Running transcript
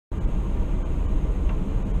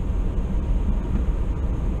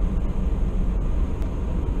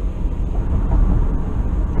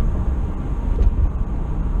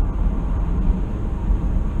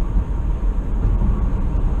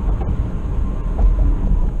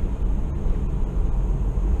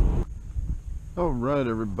Alright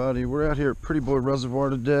everybody, we're out here at Prettyboy Reservoir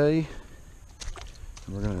today.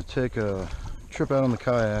 We're going to take a trip out on the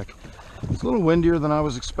kayak. It's a little windier than I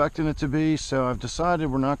was expecting it to be, so I've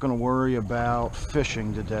decided we're not going to worry about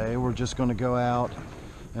fishing today. We're just going to go out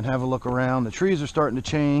and have a look around. The trees are starting to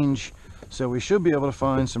change, so we should be able to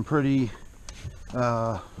find some pretty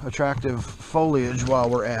attractive foliage while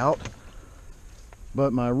we're out.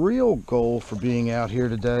 But my real goal for being out here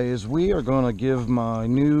today is we are going to give my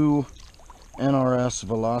new NRS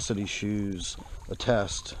Velocity shoes a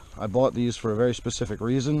test. I bought these for a very specific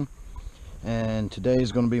reason, and today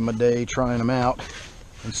is going to be my day trying them out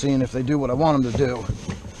and seeing if they do what I want them to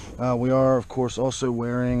do. We are of course also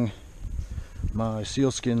wearing my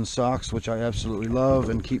Sealskinz socks, which I absolutely love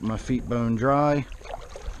and keep my feet bone dry.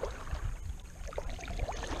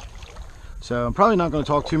 So I'm probably not going to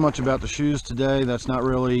talk too much about the shoes today. That's not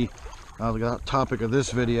really the topic of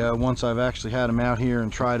this video. Once I've actually had them out here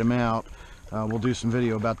and tried them out, we'll do some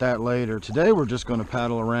video about that later. Today we're just going to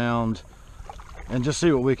paddle around and just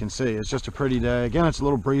see what we can see. It's just a pretty day. Again, it's a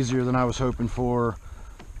little breezier than I was hoping for,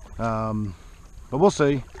 but we'll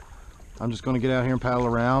see. I'm just going to get out here and paddle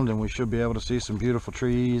around, and we should be able to see some beautiful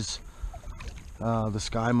trees. The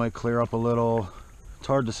sky might clear up a little. It's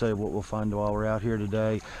hard to say what we'll find while we're out here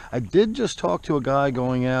today. I did just talk to a guy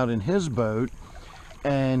going out in his boat,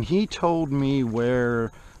 and he told me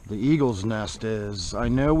where the eagle's nest is. I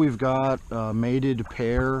know we've got a mated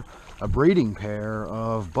pair, a breeding pair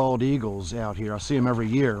of bald eagles out here. I see them every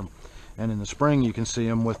year, and in the spring you can see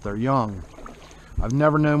them with their young. I've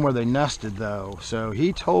never known where they nested though, so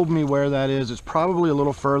he told me where that is. It's probably a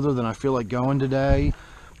little further than I feel like going today,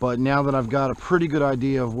 but now that I've got a pretty good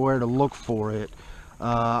idea of where to look for it,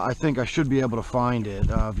 I think I should be able to find it.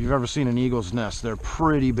 If you've ever seen an eagle's nest, they're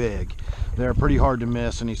pretty big. They're pretty hard to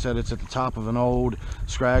miss, and he said it's at the top of an old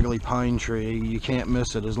scraggly pine tree. You can't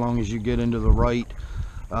miss it as long as you get into the right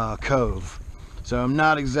cove. So I'm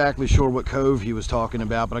not exactly sure what cove he was talking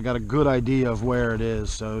about, but I got a good idea of where it is.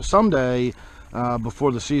 So someday,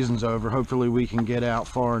 before the season's over, hopefully we can get out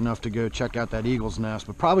far enough to go check out that eagle's nest,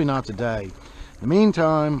 but probably not today. In the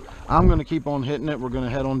meantime, I'm going to keep on hitting it. We're going to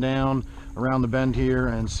head on down around the bend here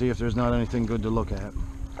and see if there's not anything good to look at.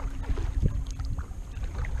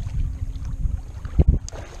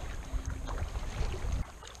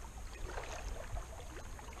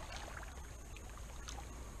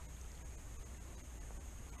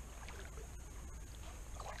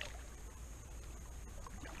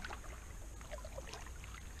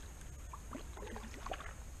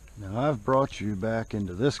 Now, I've brought you back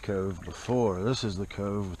into this cove before. This is the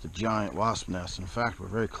cove with the giant wasp nest. In fact, we're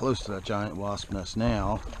very close to that giant wasp nest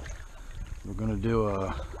now. We're going to do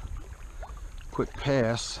a quick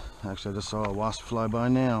pass. Actually, I just saw a wasp fly by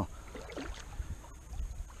now.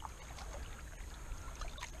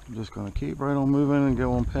 I'm just going to keep right on moving and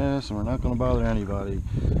go on past, and we're not going to bother anybody.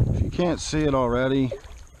 If you can't see it already,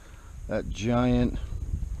 that giant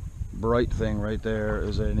bright thing right there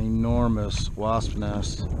is an enormous wasp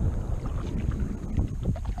nest.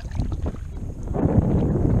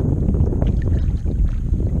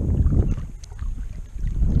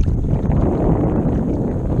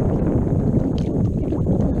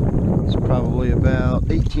 It's probably about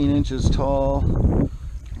 18 inches tall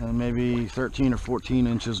and maybe 13 or 14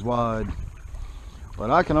 inches wide. But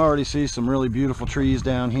I can already see some really beautiful trees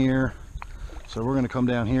down here, so we're going to come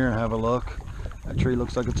down here and have a look. That tree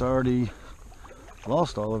looks like it's already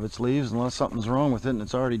lost all of its leaves, unless something's wrong with it and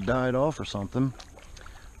it's already died off or something.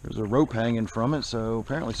 There's a rope hanging from it, so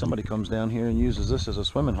apparently somebody comes down here and uses this as a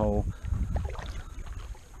swimming hole.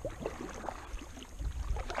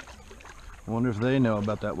 I wonder if they know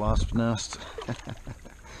about that wasp nest.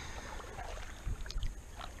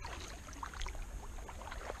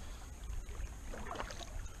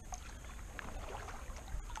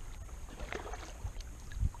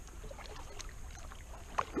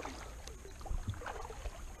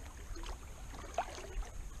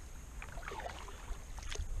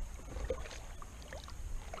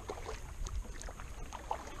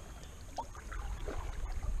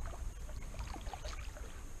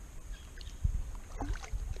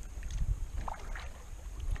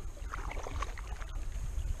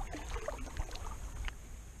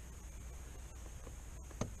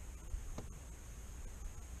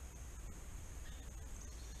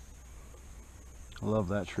 I love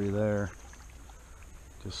that tree there.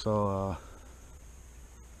 Just saw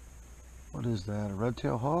what is that, a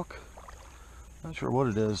red-tailed hawk? Not sure what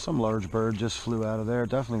it is. Some large bird just flew out of there.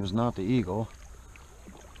 Definitely was not the eagle.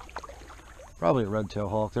 Probably a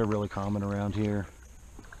red-tailed hawk. They're really common around here.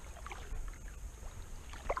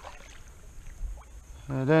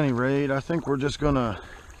 At any rate, I think we're just gonna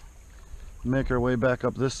Make our way back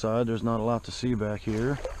up this side. There's not a lot to see back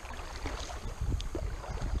here.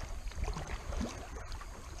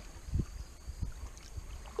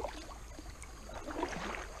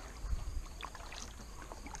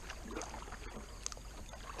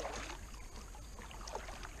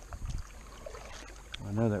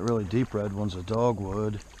 I know that really deep red one's a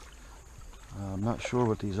dogwood. I'm not sure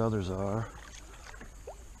what these others are.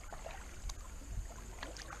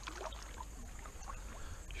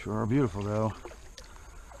 Sure are beautiful though.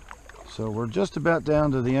 So we're just about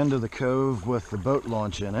down to the end of the cove with the boat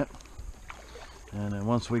launch in it. And then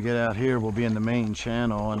once we get out here, we'll be in the main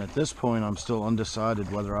channel. And at this point, I'm still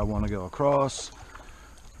undecided whether I want to go across,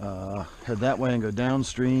 head that way and go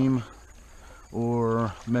downstream,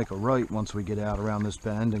 or make a right once we get out around this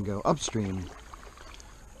bend and go upstream.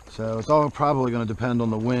 So it's all probably going to depend on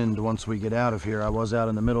the wind once we get out of here. I was out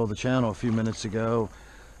in the middle of the channel a few minutes ago,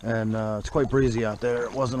 and it's quite breezy out there.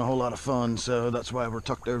 It wasn't a whole lot of fun, so that's why we're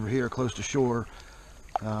tucked over here close to shore.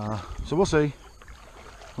 So we'll see.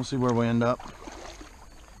 We'll see where we end up.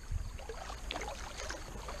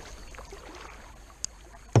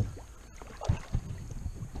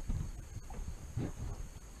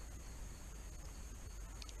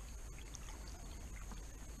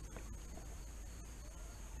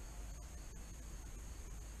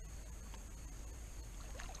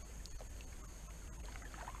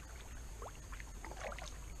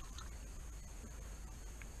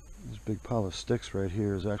 Big pile of sticks right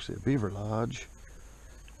here is actually a beaver lodge.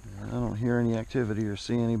 I don't hear any activity or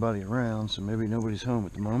see anybody around, so maybe nobody's home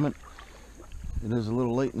at the moment. It is a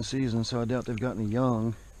little late in the season, so I doubt they've got any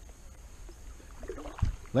young.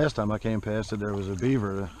 Last time I came past it, there was a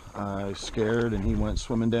beaver I scared, and he went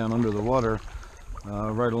swimming down under the water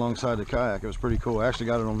right alongside the kayak. It was pretty cool. I actually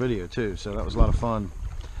got it on video too, so that was a lot of fun.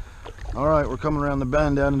 Alright, we're coming around the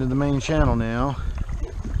bend out into the main channel now.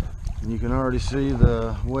 And you can already see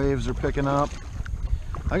the waves are picking up.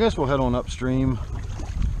 I guess we'll head on upstream,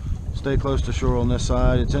 stay close to shore on this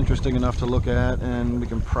side. It's interesting enough to look at, and we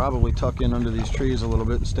can probably tuck in under these trees a little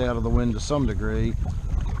bit and stay out of the wind to some degree.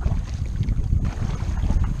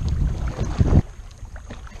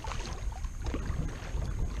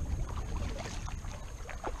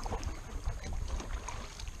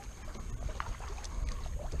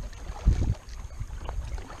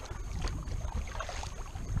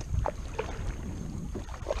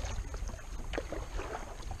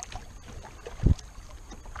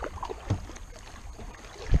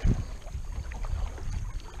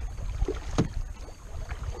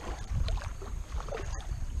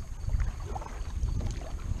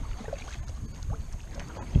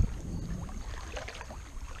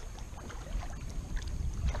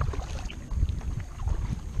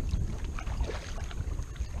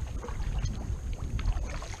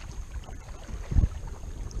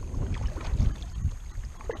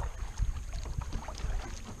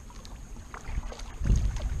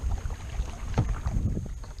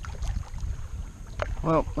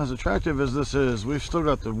 Well, as attractive as this is, we've still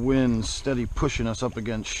got the wind steady pushing us up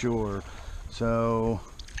against shore. So,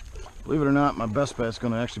 believe it or not, my best bet is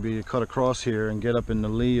going to actually be to cut across here and get up in the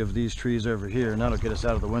lee of these trees over here, and that'll get us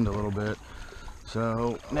out of the wind a little bit.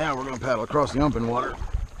 So, now we're going to paddle across the open water.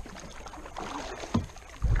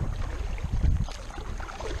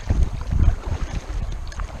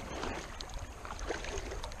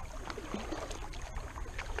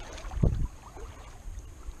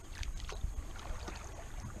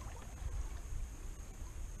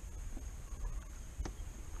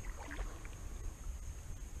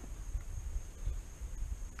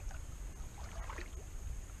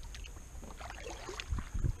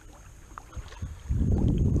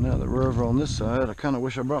 Now that we're over on this side, I kind of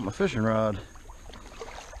wish I brought my fishing rod.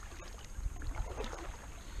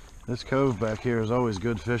 This cove back here is always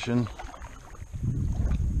good fishing.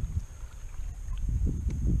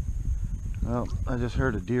 Well, I just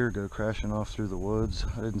heard a deer go crashing off through the woods.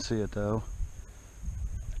 I didn't see it though.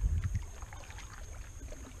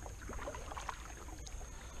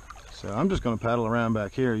 So I'm just going to paddle around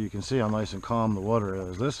back here. You can see how nice and calm the water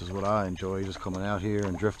is. This is what I enjoy, just coming out here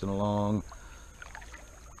and drifting along,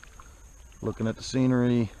 looking at the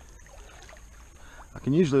scenery. I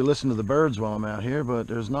can usually listen to the birds while I'm out here, but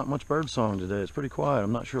there's not much bird song today. It's pretty quiet.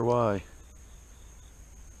 I'm not sure why.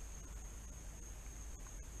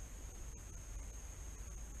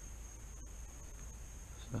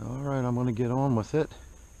 So, alright, I'm going to get on with it.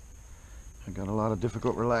 I got a lot of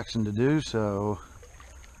difficult relaxing to do, so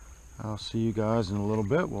I'll see you guys in a little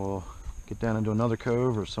bit. We'll get down into another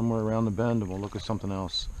cove or somewhere around the bend, and we'll look at something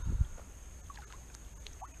else.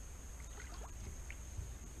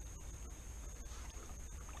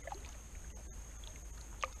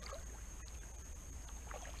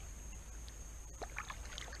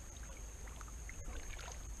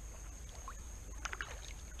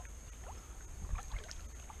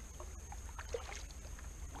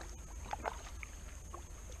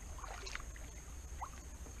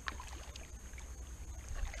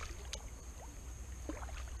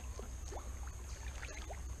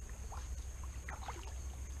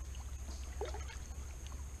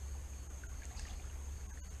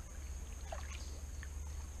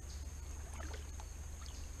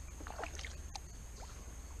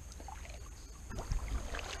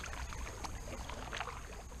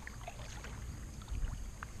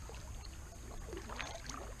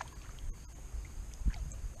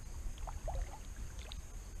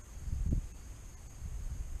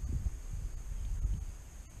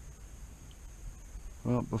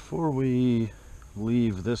 Well, before we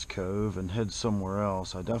leave this cove and head somewhere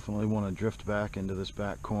else, I definitely want to drift back into this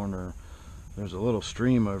back corner. There's a little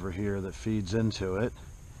stream over here that feeds into it,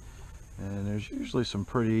 and there's usually some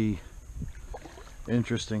pretty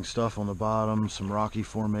interesting stuff on the bottom, some rocky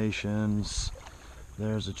formations.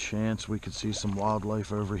 There's a chance we could see some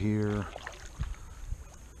wildlife over here,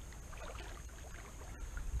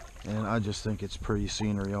 and I just think it's pretty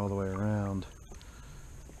scenery all the way around.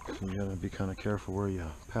 So you gotta be kind of careful where you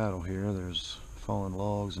paddle here. There's fallen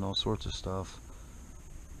logs and all sorts of stuff.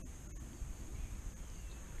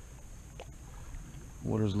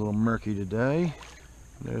 Water's a little murky today.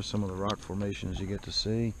 There's some of the rock formations you get to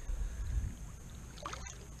see.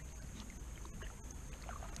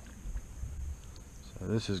 So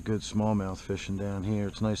this is good smallmouth fishing down here.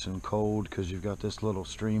 It's nice and cold because you've got this little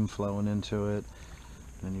stream flowing into it,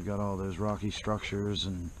 and you've got all those rocky structures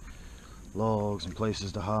and logs and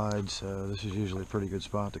places to hide. So this is usually a pretty good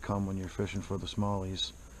spot to come when you're fishing for the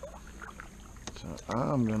smallies. So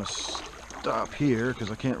I'm gonna stop here because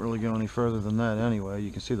I can't really go any further than that anyway.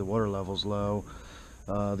 You can see the water level's low.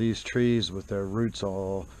 These trees with their roots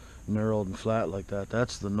all knurled and flat like that,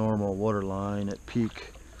 that's the normal water line at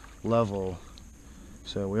peak level.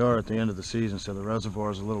 So we are at the end of the season, so the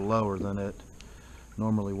reservoir is a little lower than it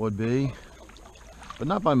normally would be, but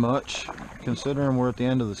not by much. Considering we're at the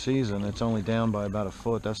end of the season, it's only down by about a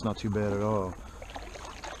foot. That's not too bad at all.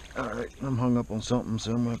 Alright, I'm hung up on something,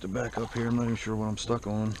 so I'm going to have to back up here. I'm not even sure what I'm stuck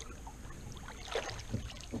on.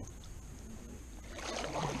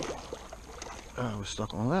 I was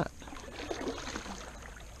stuck on that.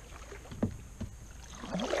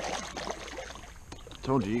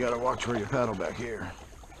 Told you, you gotta watch where you paddle back here.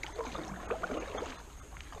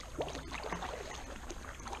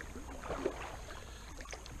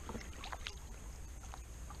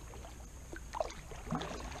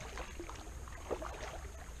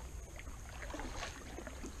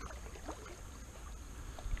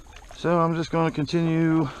 So I'm just going to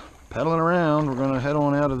continue pedaling around. We're going to head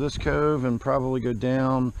on out of this cove and probably go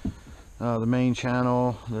down the main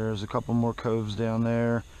channel. There's a couple more coves down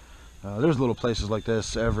there. There's little places like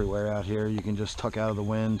this everywhere out here. You can just tuck out of the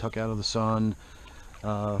wind, tuck out of the sun.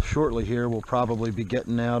 Shortly here we'll probably be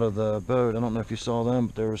getting out of the boat. I don't know if you saw them,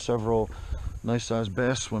 but there were several nice sized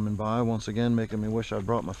bass swimming by, once again making me wish I'd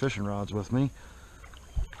brought my fishing rods with me.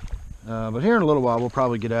 But here in a little while we'll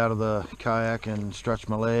probably get out of the kayak and stretch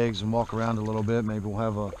my legs and walk around a little bit. Maybe we'll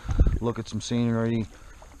have a look at some scenery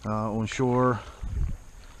on shore.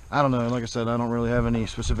 I don't know, like I said, I don't really have any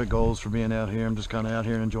specific goals for being out here. I'm just kind of out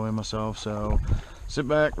here enjoying myself. So sit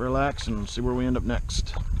back, relax, and see where we end up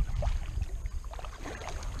next.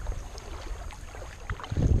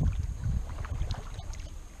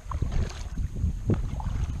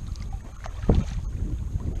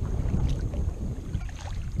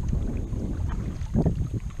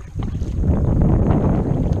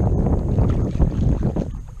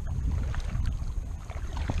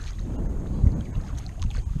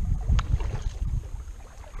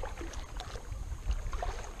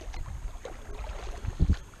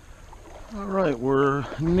 Alright, we're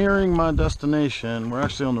nearing my destination. We're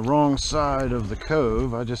actually on the wrong side of the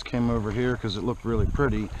cove. I just came over here because it looked really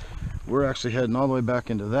pretty. We're actually heading all the way back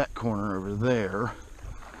into that corner over there. And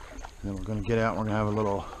then we're going to get out and we're going to have a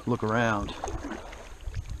little look around.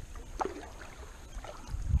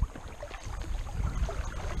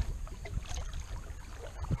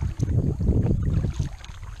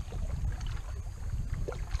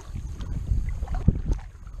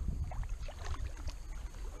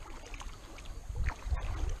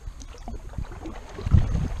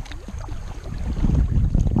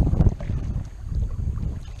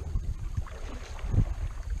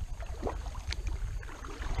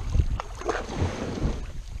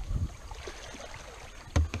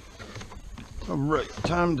 Alright,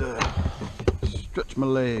 time to stretch my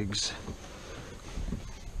legs.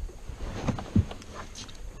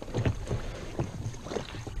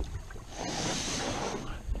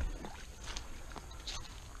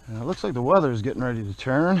 Now, it looks like the weather is getting ready to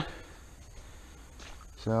turn.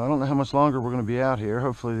 So I don't know how much longer we're going to be out here.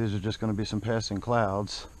 Hopefully these are just going to be some passing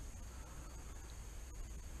clouds.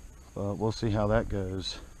 But we'll see how that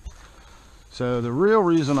goes. So the real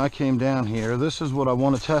reason I came down here, this is what I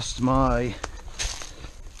want to test my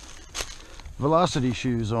Velocity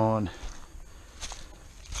shoes on.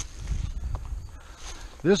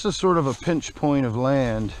 This is sort of a pinch point of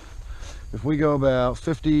land. If we go about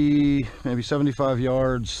 50, maybe 75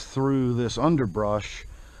 yards through this underbrush,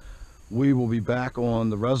 we will be back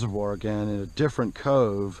on the reservoir again in a different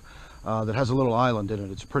cove that has a little island in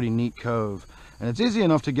it. It's a pretty neat cove. And it's easy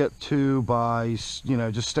enough to get to by, you know,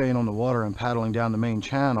 just staying on the water and paddling down the main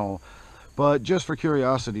channel. But just for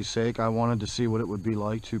curiosity's sake, I wanted to see what it would be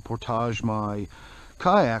like to portage my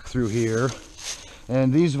kayak through here.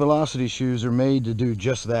 And these Velocity shoes are made to do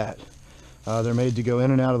just that. They're made to go in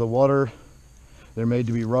and out of the water. They're made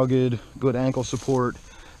to be rugged, good ankle support.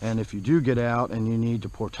 And if you do get out and you need to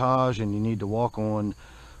portage and you need to walk on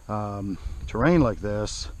terrain like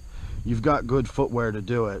this, you've got good footwear to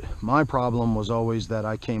do it. My problem was always that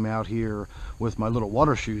I came out here with my little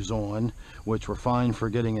water shoes on, which were fine for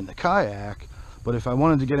getting in the kayak. But if I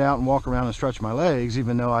wanted to get out and walk around and stretch my legs,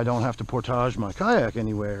 even though I don't have to portage my kayak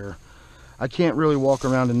anywhere, I can't really walk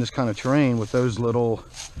around in this kind of terrain with those little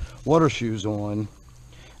water shoes on.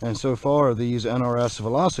 And so far, these NRS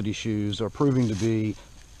Velocity shoes are proving to be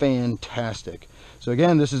fantastic. So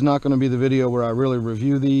again, this is not going to be the video where I really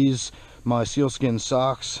review these. My Sealskinz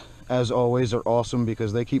socks, as always, are awesome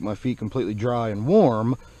because they keep my feet completely dry and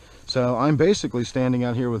warm. So I'm basically standing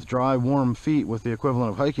out here with dry, warm feet with the equivalent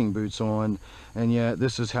of hiking boots on, and yet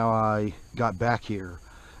this is how I got back here.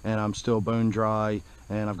 And I'm still bone dry,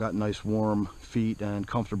 and I've got nice warm feet and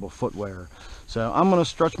comfortable footwear. So I'm going to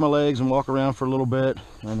stretch my legs and walk around for a little bit,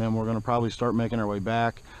 and then we're going to probably start making our way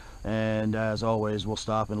back. And as always, we'll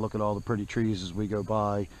stop and look at all the pretty trees as we go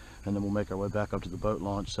by, and then we'll make our way back up to the boat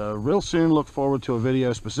launch. So real soon, look forward to a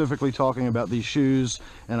video specifically talking about these shoes,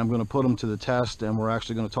 and I'm going to put them to the test, and we're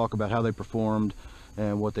actually going to talk about how they performed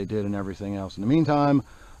and what they did and everything else. In the meantime,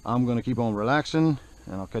 I'm going to keep on relaxing,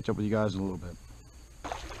 and I'll catch up with you guys in a little bit.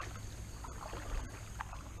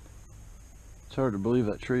 It's hard to believe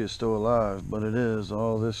that tree is still alive, but it is.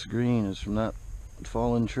 All this green is from that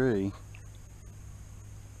fallen tree.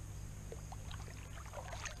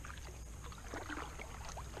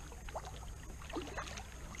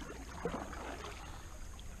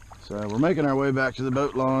 So we're making our way back to the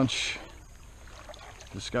boat launch.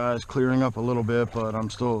 The sky is clearing up a little bit, but I'm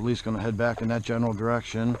still at least going to head back in that general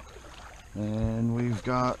direction. And we've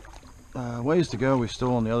got ways to go. We're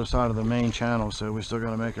still on the other side of the main channel, so we're still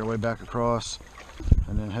going to make our way back across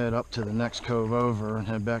and then head up to the next cove over and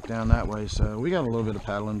head back down that way. So we got a little bit of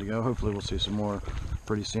paddling to go. Hopefully we'll see some more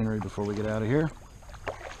pretty scenery before we get out of here.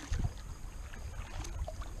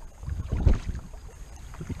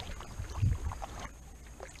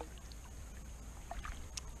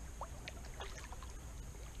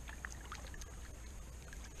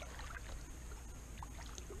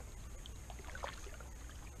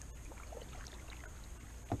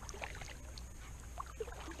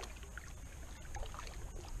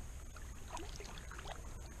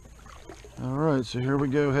 Alright, so here we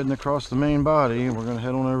go, heading across the main body. We're going to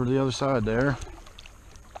head on over to the other side there.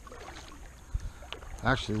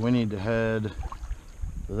 Actually, we need to head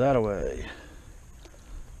that way.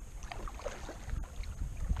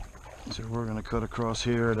 So we're going to cut across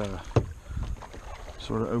here at a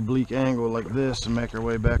sort of oblique angle like this and make our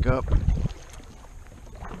way back up.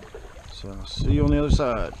 So I'll see you on the other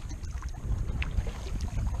side.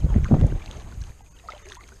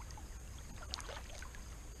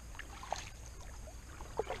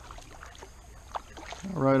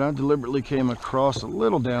 Alright, I deliberately came across a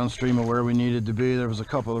little downstream of where we needed to be. There was a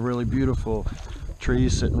couple of really beautiful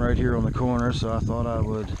trees sitting right here on the corner, so I thought I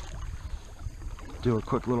would do a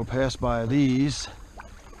quick little pass by of these.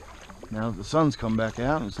 Now that the sun's come back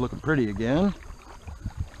out and it's looking pretty again.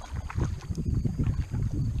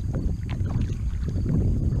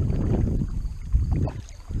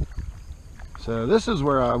 So this is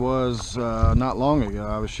where I was not long ago.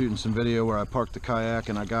 I was shooting some video where I parked the kayak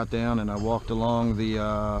and I got down and I walked along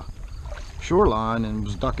the shoreline and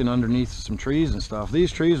was ducking underneath some trees and stuff.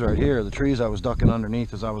 These trees right here, the trees I was ducking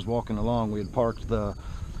underneath as I was walking along. We had parked the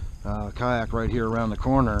kayak right here around the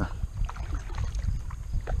corner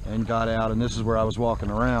and got out, and this is where I was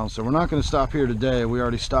walking around. So we're not going to stop here today. We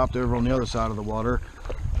already stopped over on the other side of the water,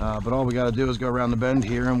 but all we got to do is go around the bend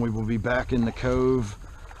here and we will be back in the cove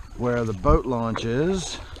where the boat launch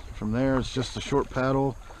is. From there it's just a short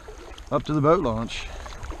paddle up to the boat launch.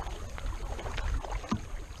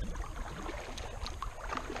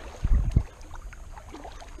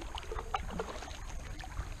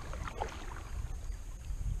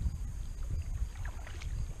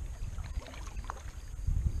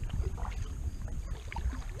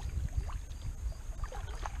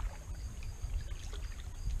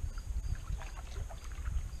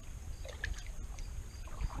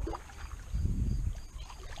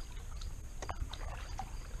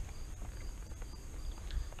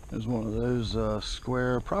 There's one of those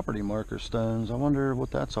square property marker stones. I wonder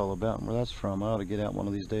what that's all about and where that's from. I ought to get out one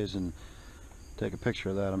of these days and take a picture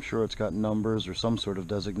of that. I'm sure it's got numbers or some sort of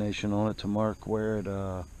designation on it to mark where it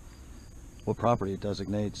what property it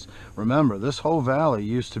designates. Remember, this whole valley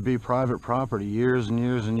used to be private property years and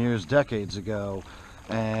years and years, decades ago,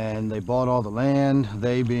 and they bought all the land,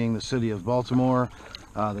 they being the city of Baltimore.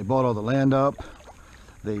 They bought all the land up,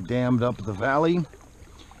 they dammed up the valley,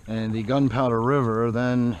 and the Gunpowder River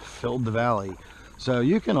then filled the valley. So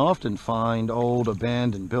you can often find old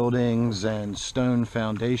abandoned buildings and stone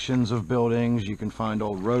foundations of buildings. You can find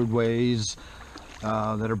old roadways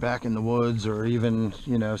that are back in the woods, or even,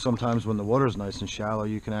 you know, sometimes when the water's nice and shallow,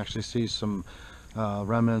 you can actually see some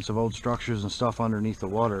remnants of old structures and stuff underneath the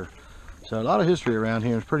water. So a lot of history around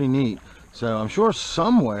here is pretty neat. So I'm sure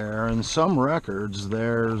somewhere in some records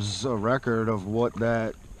there's a record of what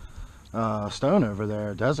that stone over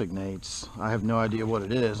there designates. I have no idea what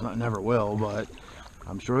it is, and I never will, but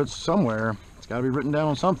I'm sure it's somewhere. It's got to be written down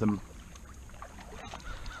on something.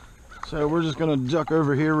 So we're just going to duck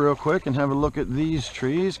over here real quick and have a look at these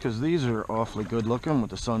trees, because these are awfully good looking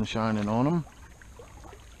with the sun shining on them.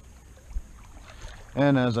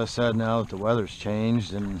 And as I said, now that the weather's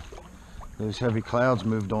changed and those heavy clouds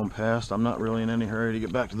moved on past, I'm not really in any hurry to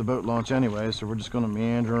get back to the boat launch anyway, so we're just going to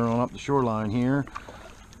meander on up the shoreline here.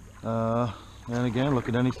 And again, look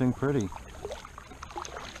at anything pretty.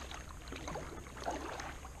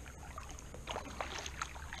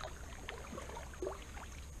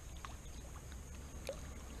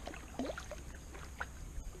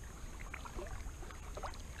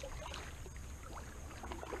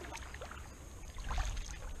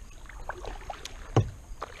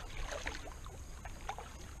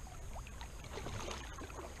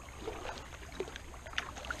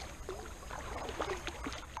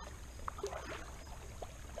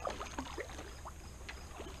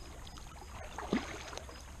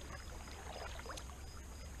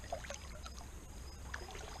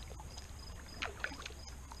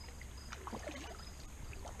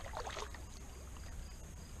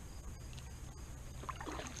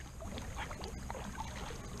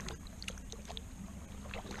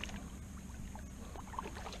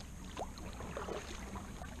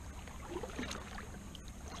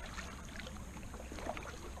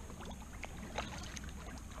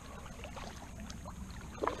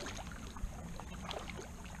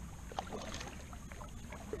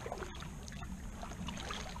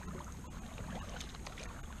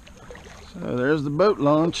 So there's the boat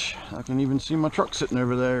launch. I can even see my truck sitting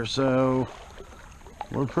over there. So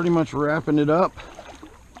we're pretty much wrapping it up.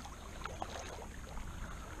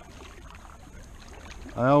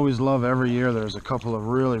 I always love every year there's a couple of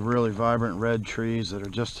really vibrant red trees that are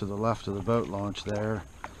just to the left of the boat launch there.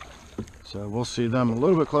 So we'll see them a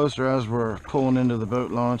little bit closer as we're pulling into the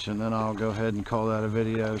boat launch, and then I'll go ahead and call that a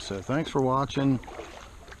video. So thanks for watching.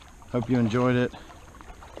 Hope you enjoyed it.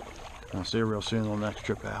 I'll see you real soon on the next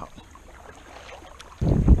trip out.